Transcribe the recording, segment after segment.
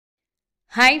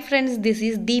Hi friends, this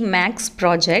is the Max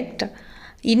project.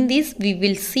 In this we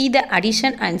will see the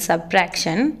addition and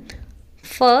subtraction.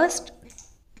 First,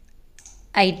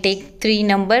 I take 3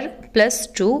 number plus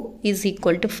 2 is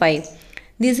equal to 5.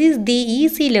 This is the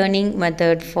easy learning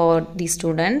method for the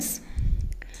students.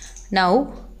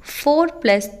 Now 4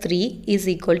 plus 3 is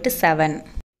equal to 7.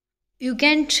 You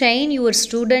can train your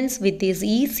students with this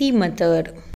easy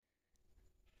method.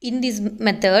 In this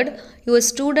method, your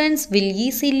students will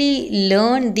easily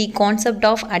learn the concept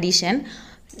of addition.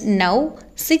 Now,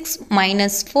 6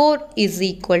 minus 4 is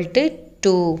equal to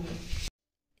 2.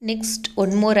 Next,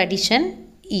 one more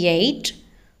addition. 8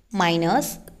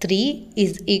 minus 3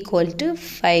 is equal to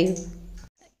 5.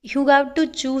 You have to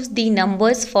choose the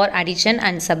numbers for addition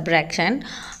and subtraction,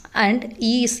 and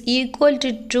is equal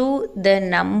to 2, the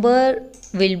number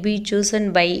will be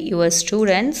chosen by your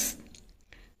students.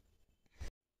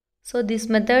 So this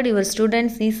method your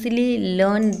students easily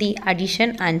learn the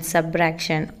addition and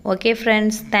subtraction. Okay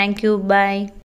friends, thank you, bye.